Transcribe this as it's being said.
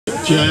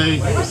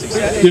Jay,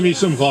 give me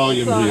some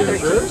volume here.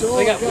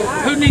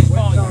 Who needs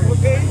volume?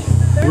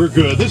 We're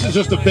good. This is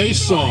just a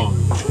bass song.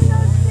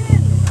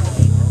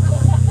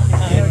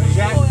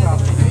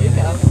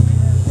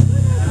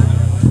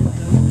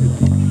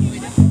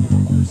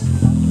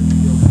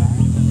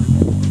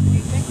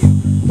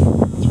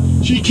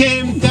 She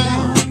came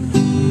down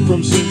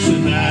from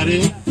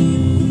Cincinnati,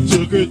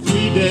 took her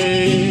 3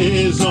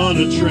 days on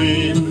a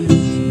train,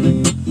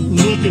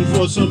 looking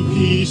for some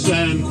peace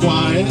and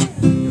quiet.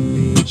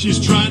 She's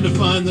trying to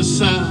find the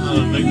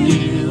sound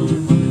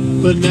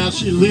again, but now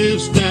she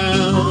lives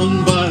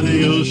down by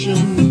the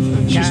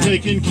ocean. She's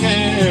taking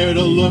care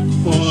to look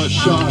for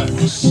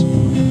sharks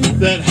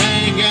that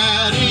hang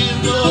out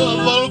in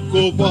the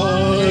local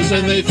bars,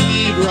 and they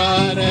feed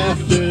right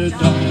after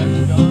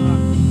dark.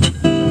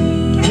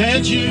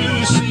 Can't you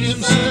see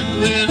him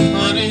circling,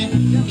 honey?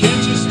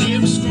 Can't you see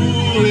him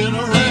schooling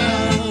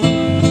around?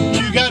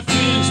 You got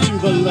fins to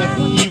the left,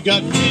 you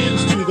got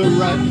fins to the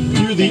right.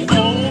 You're the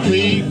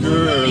only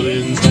girl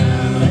in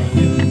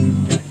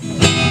town.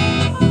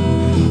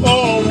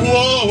 Oh,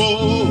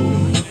 whoa.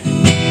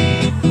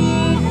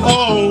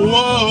 Oh,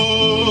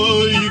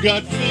 whoa. You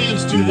got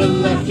fins to the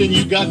left and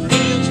you got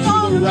fins to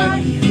the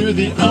right. You're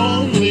the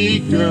only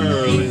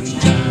girl in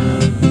town.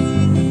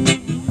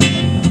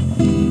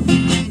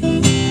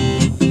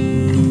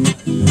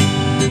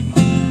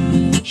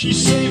 She's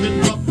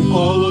saving up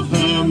all of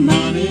her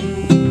money,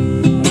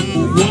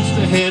 wants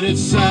to head it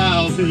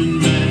south in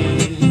May.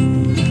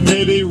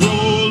 Maybe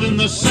roll in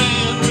the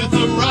sand with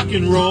a rock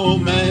and roll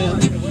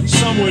man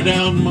somewhere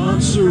down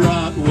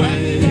Montserrat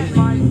way.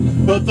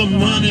 But the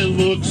money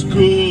looks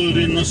good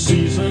in the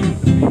season,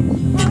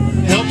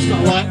 helps to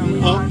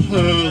lighten up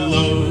her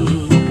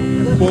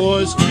load.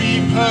 Boys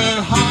keep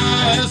her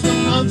high as the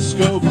months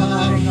go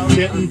by,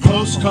 getting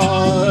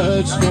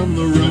postcards from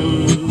the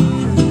road.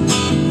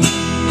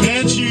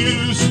 Can't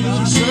you see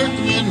him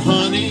circling,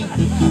 honey?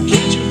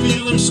 Can't you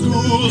feel him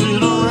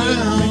schooling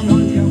around?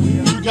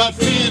 You got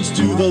fins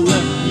to the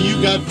left, you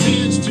got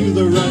fins to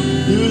the right.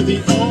 You're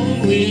the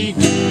only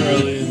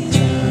girl in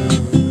town.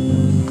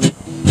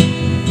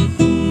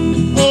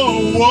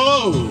 Oh,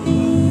 whoa.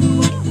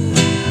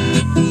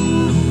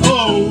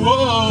 Oh,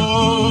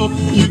 whoa.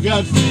 You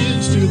got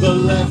fins to the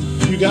left,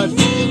 you got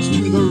fins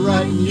to the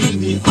right. You're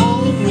the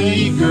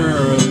only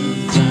girl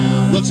in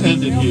town. Let's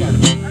end it here.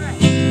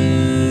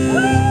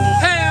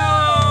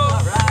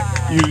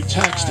 You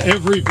taxed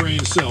every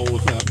brain cell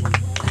with that one.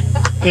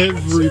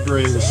 Every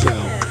brain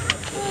cell.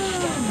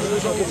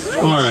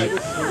 All right.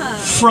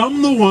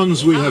 From the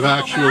ones we have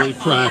actually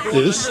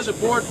practiced,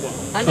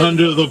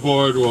 under the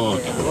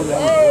boardwalk.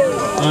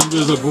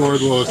 Under the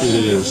boardwalk it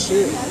is.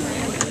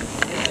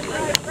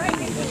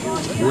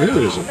 Where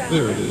is it?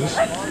 There it is.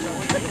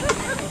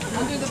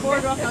 Under the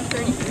boardwalk on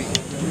 33.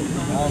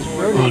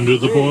 Under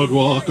the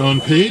boardwalk on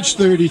page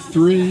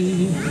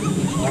 33.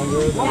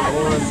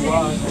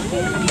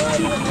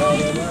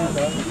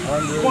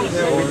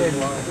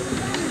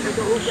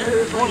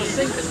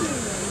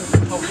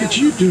 Could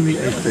you do me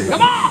a favor?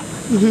 Come on!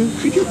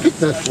 Could you pick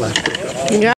that flashlight up? Yeah.